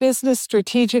business,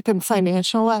 strategic, and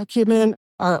financial acumen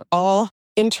are all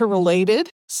interrelated.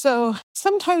 So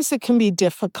sometimes it can be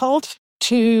difficult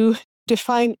to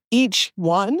define each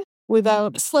one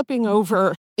without slipping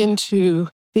over into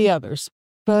the others.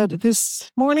 But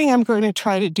this morning, I'm going to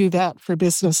try to do that for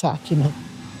business acumen.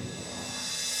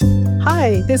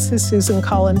 Hi, this is Susan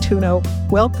Colantuno,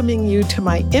 welcoming you to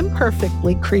my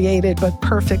imperfectly created but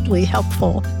perfectly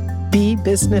helpful Be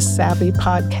Business Savvy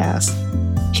podcast.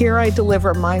 Here I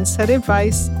deliver mindset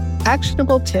advice,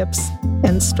 actionable tips,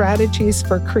 and strategies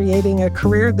for creating a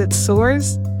career that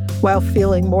soars while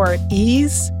feeling more at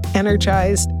ease,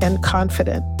 energized, and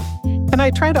confident. And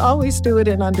I try to always do it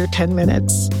in under 10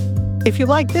 minutes. If you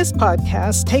like this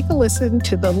podcast, take a listen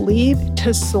to the Lead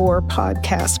to Soar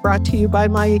podcast, brought to you by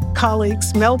my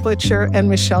colleagues Mel Butcher and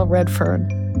Michelle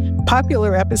Redfern.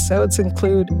 Popular episodes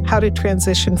include how to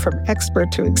transition from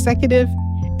expert to executive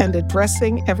and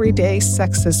addressing everyday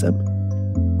sexism.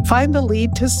 Find the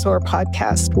Lead to Soar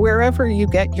podcast wherever you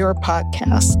get your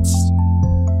podcasts.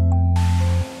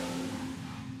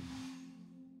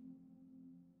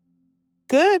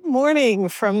 Good morning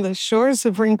from the shores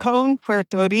of Rincon,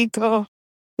 Puerto Rico.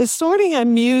 This morning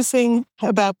I'm musing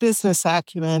about business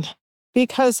acumen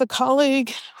because a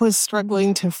colleague was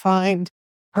struggling to find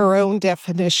her own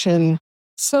definition.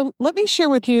 So let me share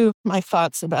with you my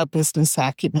thoughts about business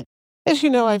acumen. As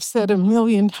you know, I've said a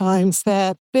million times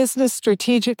that business,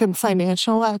 strategic, and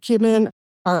financial acumen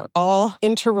are all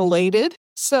interrelated.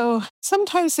 So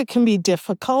sometimes it can be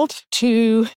difficult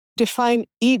to define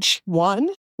each one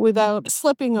without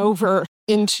slipping over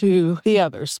into the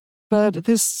others. But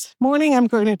this morning, I'm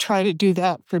going to try to do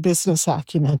that for business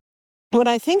acumen. When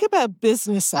I think about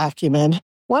business acumen,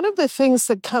 one of the things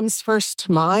that comes first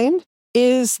to mind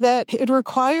is that it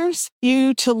requires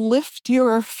you to lift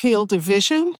your field of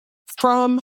vision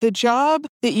from the job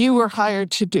that you were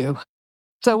hired to do.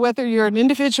 So whether you're an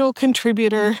individual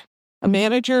contributor, a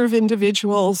manager of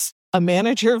individuals, a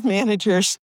manager of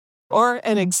managers, or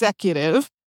an executive,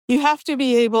 you have to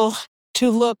be able to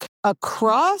look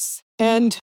across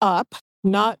and up,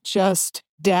 not just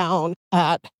down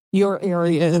at your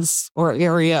areas or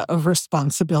area of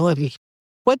responsibility.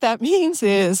 What that means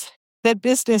is that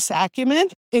business acumen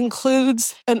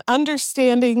includes an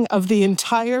understanding of the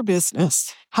entire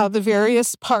business, how the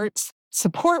various parts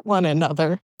support one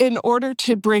another in order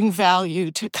to bring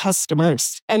value to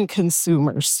customers and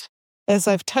consumers. As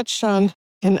I've touched on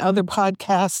in other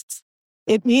podcasts,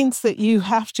 it means that you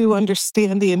have to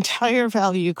understand the entire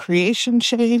value creation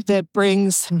chain that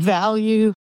brings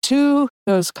value to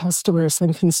those customers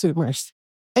and consumers.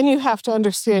 And you have to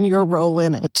understand your role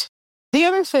in it. The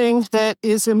other thing that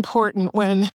is important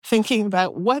when thinking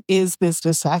about what is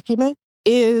business acumen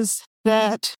is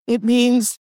that it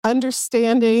means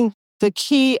understanding the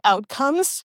key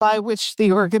outcomes by which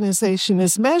the organization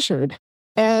is measured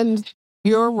and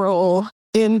your role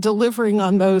in delivering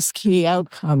on those key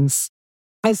outcomes.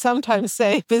 I sometimes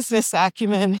say business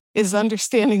acumen is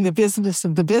understanding the business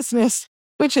of the business,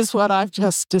 which is what I've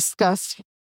just discussed,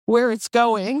 where it's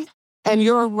going and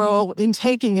your role in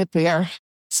taking it there.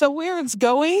 So where it's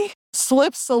going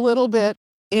slips a little bit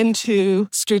into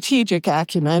strategic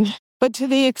acumen, but to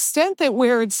the extent that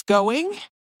where it's going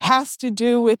has to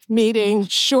do with meeting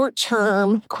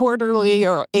short-term, quarterly,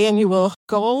 or annual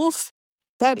goals,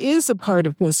 that is a part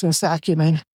of business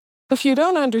acumen. If you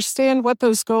don't understand what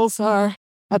those goals are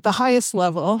at the highest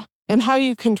level and how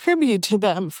you contribute to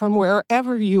them from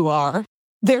wherever you are,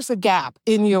 there's a gap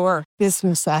in your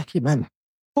business acumen.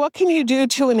 What can you do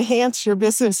to enhance your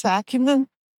business acumen?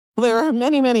 There are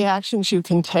many, many actions you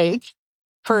can take.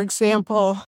 For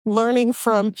example, learning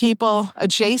from people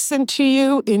adjacent to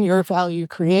you in your value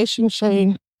creation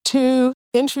chain, to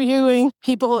interviewing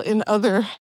people in other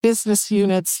business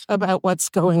units about what's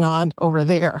going on over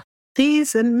there.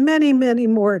 These and many, many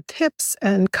more tips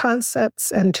and concepts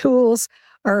and tools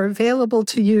are available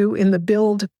to you in the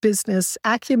Build Business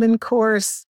Acumen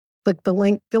course. Click the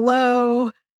link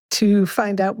below to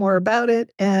find out more about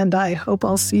it, and I hope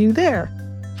I'll see you there.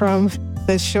 From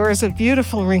the shores of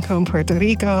beautiful Rincon, Puerto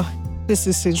Rico, this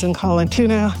is Susan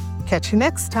Colantuno. Catch you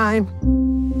next time.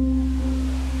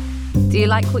 Do you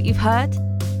like what you've heard?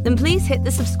 Then please hit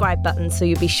the subscribe button so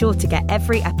you'll be sure to get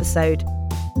every episode.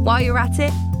 While you're at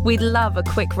it, we'd love a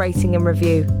quick rating and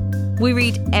review. We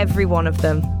read every one of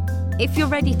them. If you're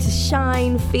ready to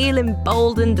shine, feel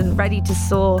emboldened and ready to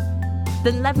soar,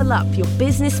 then level up your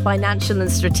business, financial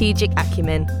and strategic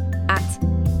acumen at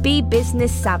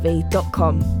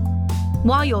bebusinesssavvy.com.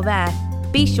 While you're there,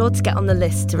 be sure to get on the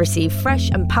list to receive fresh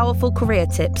and powerful career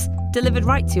tips delivered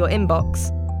right to your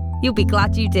inbox. You'll be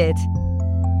glad you did.